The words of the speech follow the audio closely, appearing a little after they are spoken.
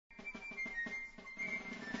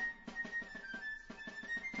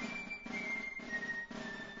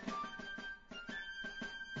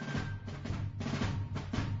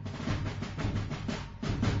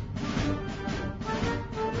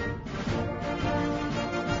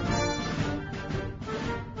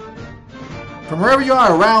From wherever you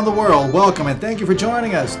are around the world, welcome and thank you for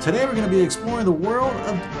joining us. Today we're going to be exploring the world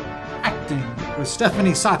of acting with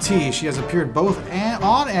Stephanie Satie. She has appeared both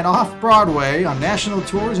on and off Broadway, on national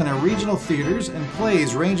tours and in regional theaters, and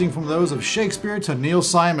plays ranging from those of Shakespeare to Neil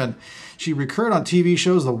Simon. She recurred on TV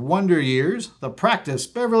shows The Wonder Years, The Practice,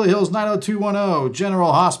 Beverly Hills 90210,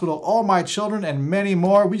 General Hospital, All My Children, and many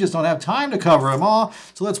more. We just don't have time to cover them all.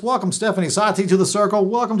 So let's welcome Stephanie Satie to the Circle.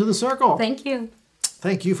 Welcome to the Circle. Thank you.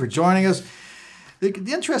 Thank you for joining us.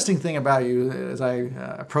 The interesting thing about you, as I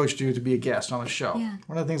approached you to be a guest on the show,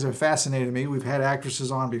 one of the things that fascinated me, we've had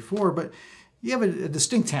actresses on before, but you have a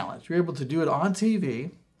distinct talent. You're able to do it on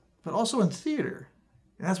TV, but also in theater.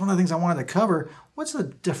 And that's one of the things I wanted to cover. What's the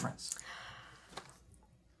difference?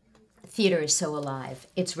 Theater is so alive.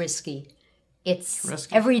 It's risky. It's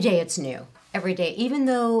risky. Every day it's new. Every day, even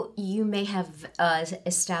though you may have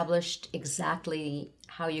established exactly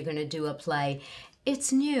how you're going to do a play,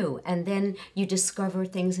 it's new, and then you discover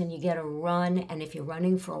things and you get a run, and if you're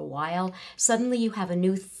running for a while, suddenly you have a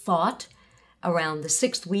new thought around the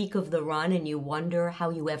 6th week of the run, and you wonder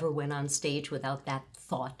how you ever went on stage without that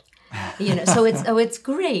thought. So it's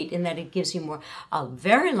great in that it gives you more. A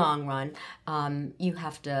very long run, you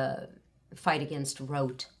have to fight against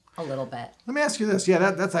rote a little bit. Let me ask you this.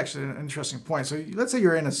 Yeah, that's actually an interesting point. So let's say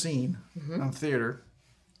you're in a scene on theater,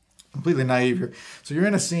 completely naive here. So you're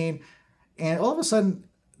in a scene, and all of a sudden,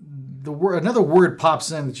 another word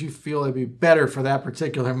pops in that you feel would be better for that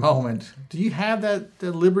particular moment. Do you have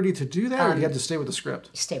the liberty to do that, or do you have to stay with the script?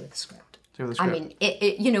 Stay with the script. Stay with the script.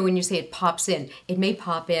 I mean, when you say it pops in, it may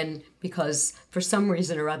pop in because for some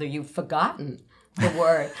reason or other you've forgotten the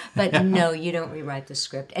word. But no, you don't rewrite the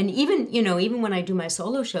script. And even when I do my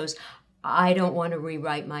solo shows, I don't want to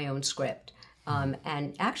rewrite my own script.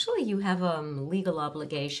 And actually, you have a legal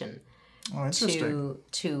obligation to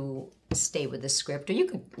stay with the script, or you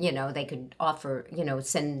could, they could offer,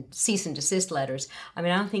 send cease and desist letters. I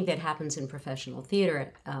mean, I don't think that happens in professional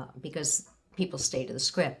theater because people stay to the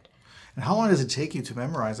script. And how long does it take you to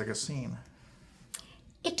memorize like a scene?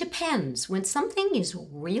 It depends. When something is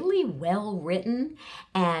really well written,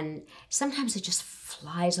 and sometimes it just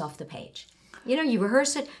flies off the page. You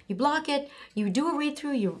rehearse it, you block it, you do a read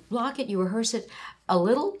through, you block it, you rehearse it a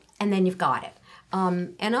little, and then you've got it.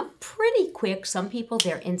 And I'm pretty quick. Some people,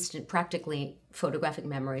 they're instant, practically photographic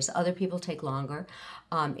memories. Other people take longer.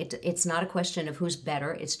 It's not a question of who's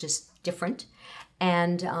better. It's just different.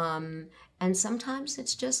 And sometimes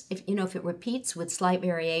it's just, if it repeats with slight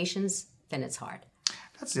variations, then it's hard.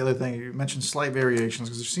 That's the other thing. You mentioned slight variations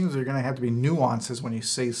because it seems there are going to have to be nuances when you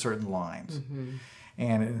say certain lines. Mm-hmm.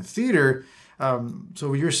 And in theater,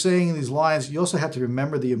 so you're saying these lines, you also have to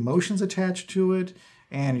remember the emotions attached to it.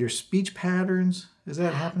 And your speech patterns, does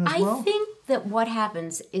that happen as well? I think that what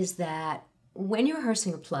happens is that when you're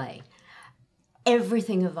rehearsing a play,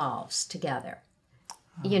 everything evolves together.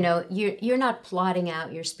 You're not plotting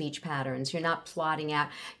out your speech patterns. You're not plotting out.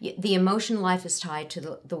 The emotion life is tied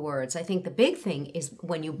to the words. I think the big thing is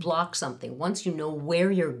when you block something. Once you know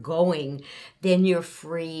where you're going, then you're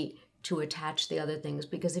free to attach the other things,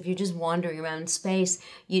 because if you're just wandering around in space,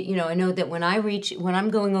 I know that when I'm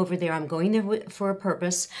going over there, I'm going there for a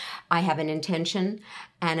purpose. I have an intention,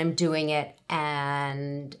 and I'm doing it,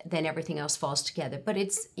 and then everything else falls together. But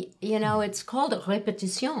it's called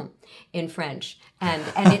répétition in French, and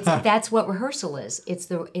that's what rehearsal is. It's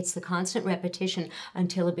the constant repetition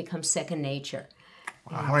until it becomes second nature.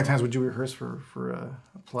 Wow. How many times would you rehearse for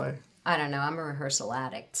a play? I don't know. I'm a rehearsal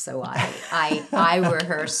addict, so I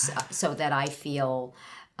rehearse so that I feel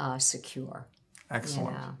secure.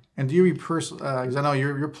 Excellent. And do you rehearse? Because I know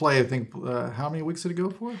your play. I think how many weeks did it go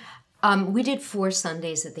for? We did 4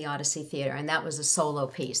 Sundays at the Odyssey Theater, and that was a solo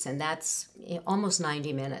piece, and that's almost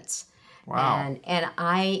 90 minutes. Wow. And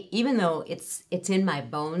I, even though it's in my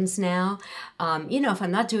bones now, if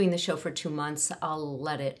I'm not doing the show for 2 months, I'll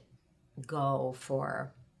let it go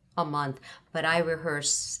for a month. But I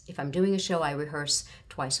rehearse, if I'm doing a show, I rehearse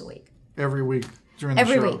twice a week. Every week during the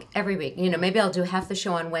show? Every week. Maybe I'll do half the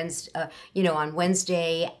show on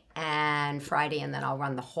Wednesday and Friday, and then I'll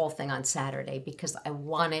run the whole thing on Saturday, because I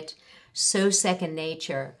want it so second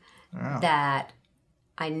nature that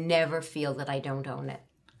I never feel that I don't own it.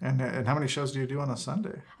 And how many shows do you do on a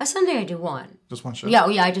Sunday? A Sunday I do one. Just one show? Yeah,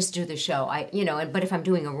 I just do the show. But if I'm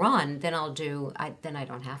doing a run, then then I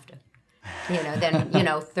don't have to.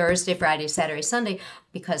 Thursday, Friday, Saturday, Sunday,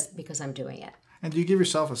 because I'm doing it. And do you give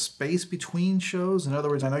yourself a space between shows? In other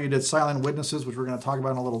words, I know you did Silent Witnesses, which we're going to talk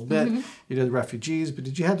about in a little bit. Mm-hmm. You did Refugees, but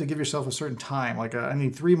did you have to give yourself a certain time? Like, I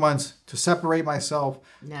need 3 months to separate myself?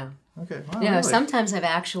 No. Okay. Wow, no, really? Sometimes I've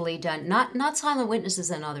actually done, not Silent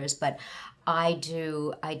Witnesses and others, but I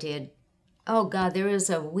did Oh God, there was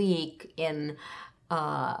a week in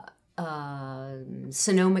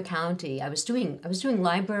Sonoma County. I was doing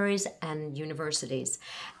libraries and universities,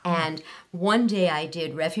 and one day I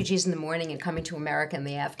did Refugees in the morning and Coming to America in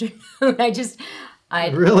the afternoon.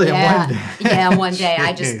 Really? Yeah, One day? yeah, one day.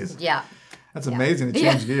 Jeez. That's amazing to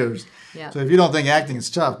change gears. Yeah. So if you don't think acting is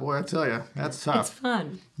tough, boy, I tell you, that's tough. It's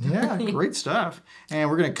fun. Yeah, great stuff. And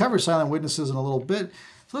we're going to cover Silent Witnesses in a little bit.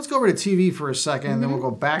 So let's go over to TV for a second, and then we'll go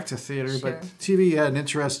back to theater. Sure. But TV had an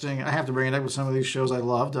interesting, I have to bring it up with some of these shows I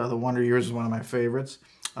loved. The Wonder Years is one of my favorites.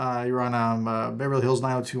 You were on Beverly Hills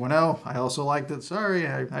 90210. I also liked it. Sorry,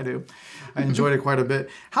 I do. I enjoyed it quite a bit.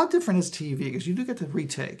 How different is TV? Because you do get to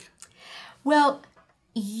retake. Well,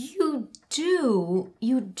 you do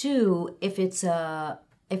if it's a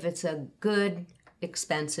good,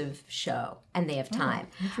 expensive show and they have time.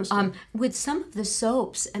 Interesting. With some of the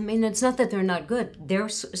soaps, I mean, it's not that they're not good. Their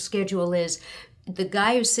schedule is the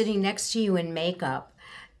guy who's sitting next to you in makeup,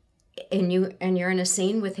 and you're in a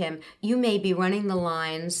scene with him. You may be running the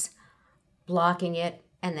lines, blocking it,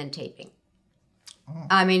 and then taping. Oh.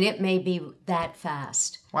 I mean, it may be that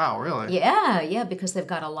fast. Wow, really? Yeah, because they've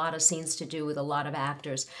got a lot of scenes to do with a lot of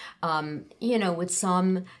actors. With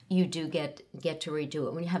some, you do get to redo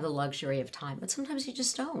it when you have the luxury of time, but sometimes you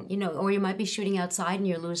just don't. Or you might be shooting outside and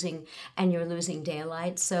you're losing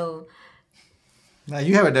daylight. So now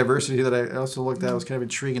you have a diversity that I also looked at. Was kind of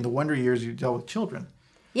intriguing. The Wonder Years, you dealt with children.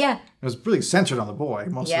 Yeah. It was really centered on the boy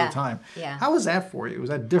most of the time. Yeah. How was that for you? Was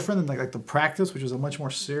that different than like The Practice, which was a much more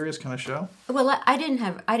serious kind of show? Well, I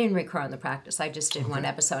didn't recur on The Practice. I just did one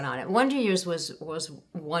episode on it. Wonder Years was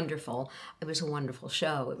wonderful. It was a wonderful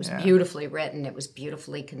show. It was beautifully written. It was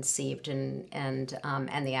beautifully conceived, and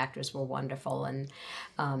the actors were wonderful. And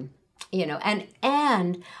and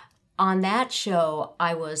on that show,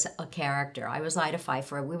 I was a character. I was Ida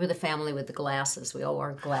Pfeiffer. We were the family with the glasses. We all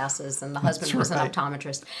wore glasses, and the husband was an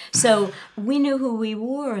optometrist. So we knew who we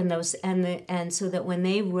were, and so that when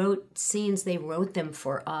they wrote scenes, they wrote them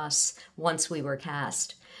for us once we were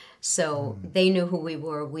cast. So they knew who we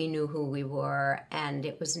were, we knew who we were, and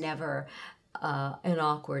it was never an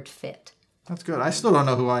awkward fit. That's good. I still don't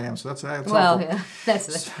know who I am, so that's well, helpful. Yeah,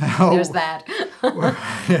 there's that.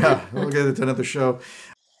 Yeah, we'll get into another show.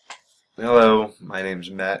 Hello, my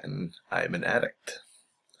name's Matt, and I'm an addict.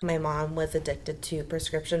 My mom was addicted to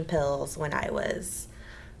prescription pills when I was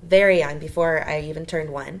very young, before I even turned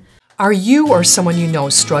 1. Are you or someone you know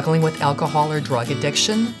struggling with alcohol or drug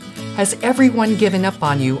addiction? Has everyone given up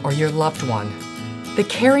on you or your loved one? The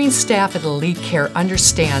caring staff at Elite Care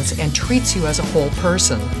understands and treats you as a whole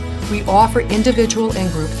person. We offer individual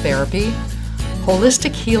and group therapy,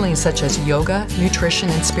 holistic healing such as yoga, nutrition,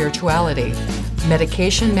 and spirituality,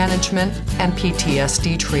 medication management, and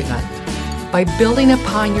PTSD treatment. By building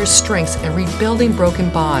upon your strengths and rebuilding broken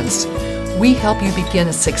bonds, we help you begin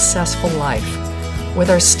a successful life. With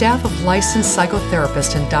our staff of licensed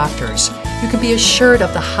psychotherapists and doctors, you can be assured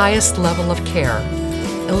of the highest level of care.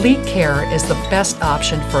 Elite Care is the best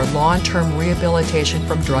option for long-term rehabilitation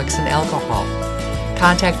from drugs and alcohol.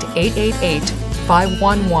 Contact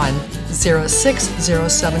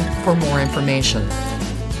 888-511-0607 for more information.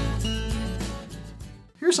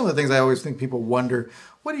 Here's some of the things I always think people wonder.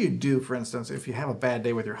 What do you do, for instance, if you have a bad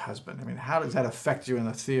day with your husband? I mean, how does that affect you in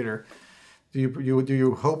the theater? Do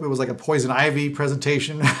you hope it was like a poison ivy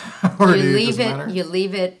presentation, or you leave it? You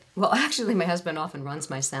leave it. Well, actually, my husband often runs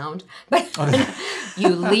my sound, but you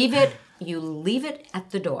leave it. You leave it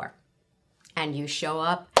at the door, and you show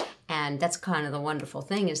up. And that's kind of the wonderful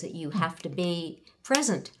thing, is that you have to be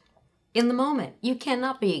present in the moment. You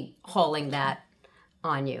cannot be hauling that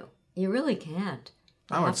on you. You really can't.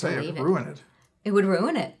 I would say it would ruin it. It would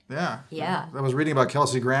ruin it. Yeah. Yeah. I was reading about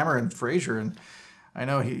Kelsey Grammer and Frasier, and I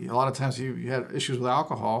know a lot of times he had issues with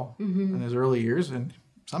alcohol in his early years, and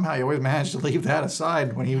somehow he always managed to leave that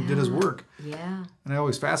aside when he did his work. Yeah. And it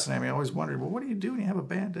always fascinated me. I always wondered, well, what do you do when you have a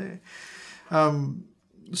bad day?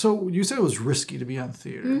 So you said it was risky to be on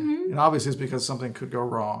theater. And obviously it's because something could go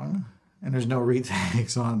wrong, and there's no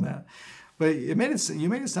retakes on that. But you made it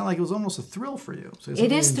sound like it was almost a thrill for you. So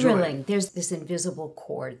it is thrilling. There's this invisible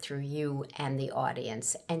cord through you and the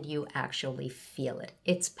audience, and you actually feel it.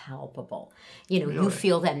 It's palpable. You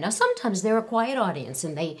feel them. Now, sometimes they're a quiet audience,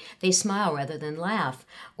 and they smile rather than laugh,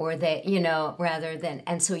 or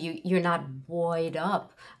and so you're not buoyed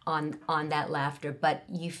up on that laughter, but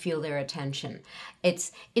you feel their attention.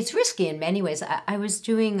 It's risky in many ways. I was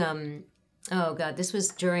doing. Oh, God, this was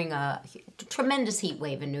during a tremendous heat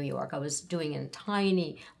wave in New York. I was doing a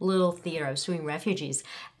tiny little theater. I was doing Refugees.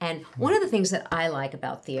 And one of the things that I like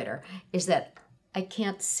about theater is that I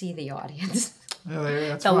can't see the audience. Yeah,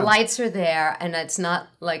 that's The fun. lights are there, and it's not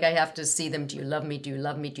like I have to see them. Do you love me? Do you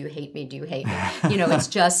love me? Do you hate me? Do you hate me? It's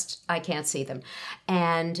just I can't see them,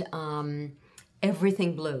 and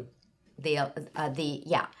everything blue.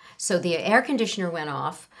 So the air conditioner went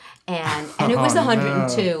off, and it was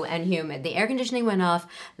 102 and humid. The air conditioning went off.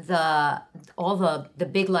 All the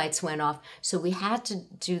big lights went off. So we had to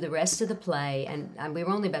do the rest of the play, and we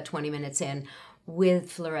were only about 20 minutes in,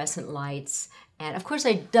 with fluorescent lights. And of course,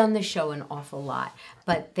 I'd done the show an awful lot,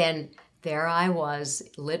 but then there I was,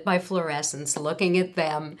 lit by fluorescence, looking at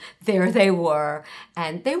them. There they were,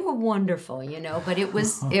 and they were wonderful, But it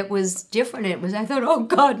was different. I thought, oh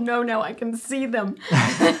God, no, now I can see them.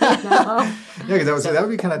 Yeah, because that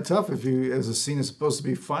would be kind of tough if as a scene is supposed to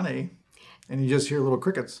be funny, and you just hear little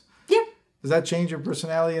crickets. Yeah. Does that change your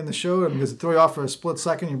personality in the show? I mean, does it throw you off for a split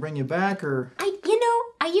second and bring you back, or?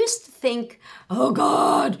 I used to think, oh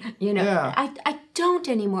God, Yeah. I don't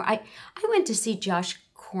anymore. I went to see Josh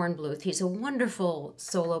Kornbluth. He's a wonderful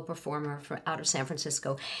solo performer out of San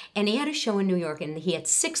Francisco. And he had a show in New York, and he had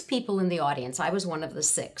 6 people in the audience. I was one of the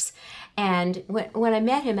 6. And when I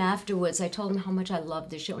met him afterwards, I told him how much I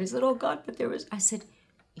loved the show. And he said, oh God, but I said,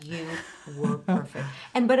 you were perfect.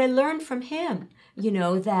 But I learned from him,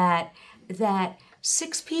 that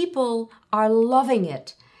 6 people are loving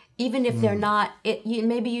it. Even if they're not,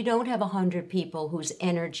 maybe you don't have 100 people whose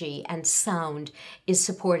energy and sound is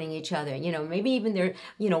supporting each other. Maybe even they're,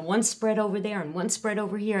 one spread over there and one spread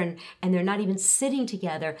over here, and they're not even sitting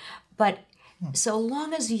together. But so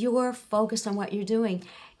long as you're focused on what you're doing,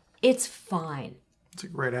 it's fine. It's a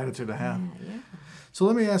great attitude to have. Yeah. So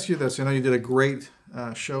let me ask you this. You did a great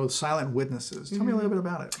show, Silent Witnesses. Tell me a little bit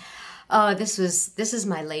about it. Oh, this is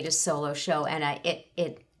my latest solo show, and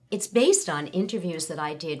it's based on interviews that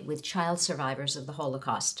I did with child survivors of the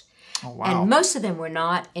Holocaust. Oh, wow. And most of them were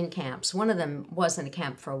not in camps. One of them was in a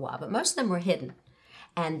camp for a while, but most of them were hidden.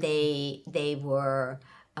 And they were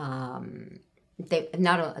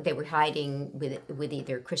they were hiding with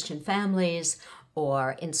either Christian families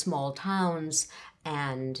or in small towns,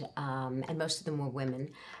 and most of them were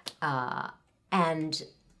women. And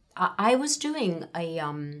I was doing a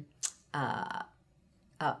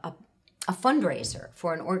fundraiser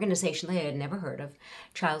for an organization they had never heard of,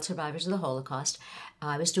 Child Survivors of the Holocaust.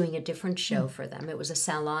 I was doing a different show for them. It was a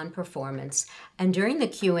salon performance. And during the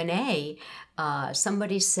Q&A,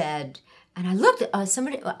 somebody said, and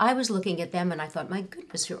I was looking at them and I thought, my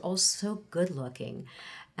goodness, you're all so good looking.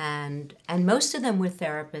 And most of them were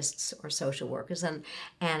therapists or social workers. And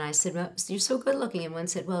I said, well, you're so good looking. And one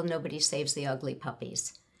said, well, nobody saves the ugly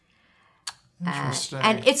puppies.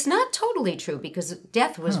 And it's not totally true because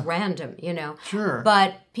death was random, Sure.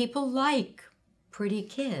 But people like pretty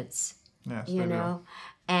kids, Yes,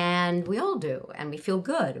 and we all do. And we feel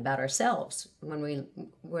good about ourselves when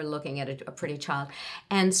we're looking at a pretty child.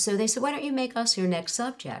 And so they said, why don't you make us your next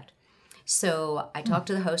subject? So I talked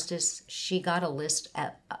to the hostess. She got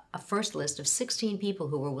a first list of 16 people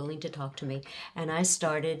who were willing to talk to me. And I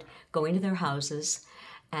started going to their houses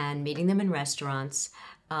and meeting them in restaurants.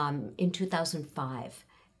 In 2005.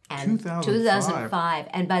 And 2005.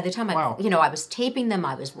 And by the time I was taping them,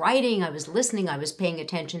 I was writing, I was listening, I was paying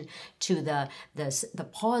attention to the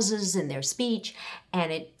pauses in their speech.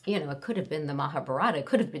 And it could have been the Mahabharata. It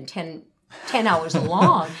could have been 10 hours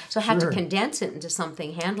long. So I had to condense it into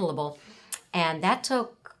something handleable. And that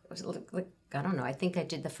took, I don't know, I think I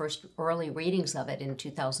did the first early readings of it in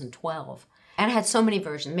 2012. And I had so many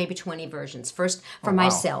versions, maybe 20 versions. First for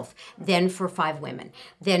myself, then for 5 women,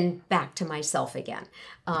 then back to myself again.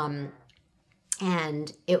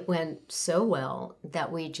 And it went so well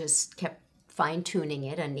that we just kept fine-tuning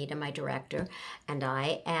it, Anita, my director, and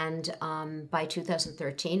I. And by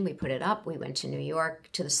 2013, we put it up. We went to New York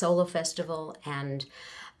to the Solo Festival and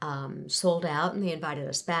sold out, and they invited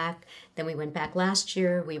us back. Then we went back last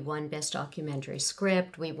year. We won Best Documentary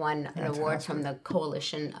Script. We won an award from the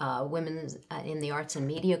Coalition, Women in the Arts and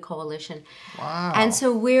Media Coalition. Wow. And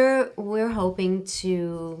so we're hoping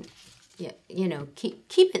to,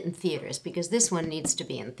 keep it in theaters, because this one needs to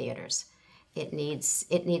be in theaters. It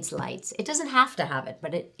needs lights. It doesn't have to have it,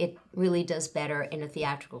 but it really does better in a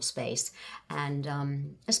theatrical space.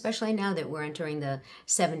 And especially now that we're entering the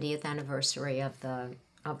 70th anniversary of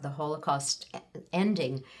the Holocaust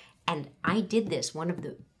ending. And I did this,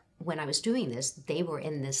 when I was doing this, they were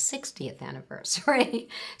in the 60th anniversary.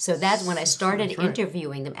 So that's when I started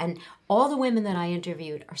interviewing them. And all the women that I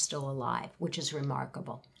interviewed are still alive, which is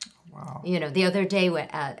remarkable. Wow. The other day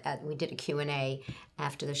we did a Q&A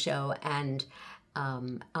after the show, and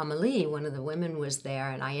Amelie, one of the women, was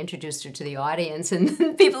there, and I introduced her to the audience,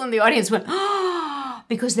 and people in the audience went, oh,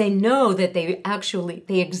 because they know that they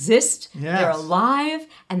exist, they're Yes. alive,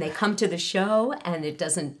 and they come to the show, and it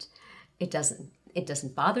doesn't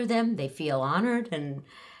bother them. They feel honored, and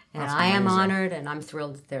I am amazing. honored, and I'm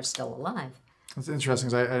thrilled that they're still alive. It's interesting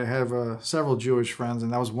 'cause I have several Jewish friends,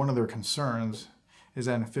 and that was one of their concerns, is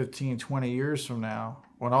that in 15, 20 years from now,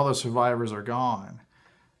 when all the survivors are gone,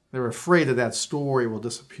 they're afraid that that story will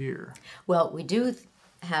disappear. Well, we do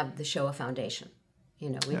have the Shoah Foundation.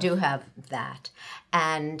 We do have that.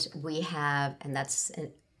 And we have, and that's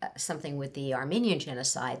something with the Armenian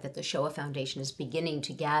genocide, that the Shoah Foundation is beginning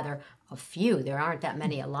to gather a few, there aren't that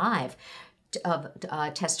many alive, of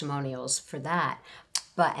testimonials for that.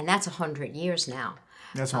 And that's 100 years now.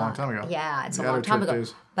 That's a long time ago. Yeah, it's a The long other time Turk ago.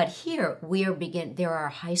 days. But here there are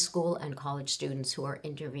high school and college students who are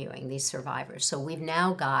interviewing these survivors. So we've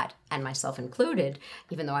now got, and myself included,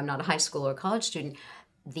 even though I'm not a high school or college student,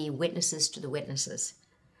 the witnesses to the witnesses.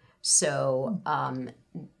 So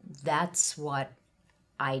that's what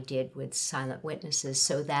I did with Silent Witnesses,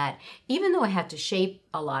 so that even though I had to shape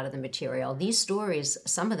a lot of the material, these stories,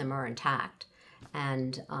 some of them are intact.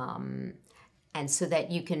 And so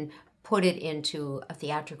that you can put it into a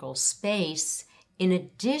theatrical space in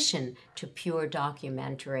addition to pure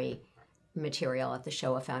documentary material at the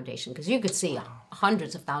Shoah Foundation, because you could see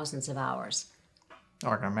hundreds of thousands of hours. Oh,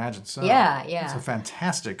 I can imagine so. Yeah. It's a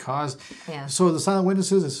fantastic cause. Yeah. So the Silent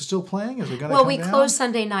Witnesses, is it still playing? Is it going to Well, come we down? close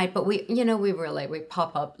Sunday night, but we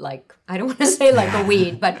pop up like, I don't want to say like a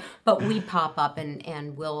weed, but we pop up, and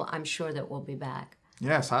I'm sure that we'll be back.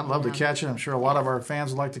 Yes, I'd love to catch it. I'm sure a lot of our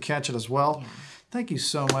fans would like to catch it as well. Yeah. Thank you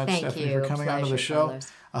so much, Thank Stephanie, you. for coming Pleasure, onto the show.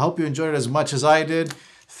 fellas. I hope you enjoyed it as much as I did.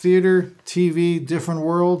 Theater, TV, different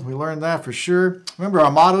world. We learned that for sure. Remember,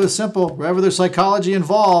 our motto is simple. Wherever there's psychology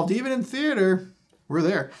involved, even in theater, we're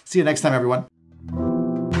there. See you next time, everyone.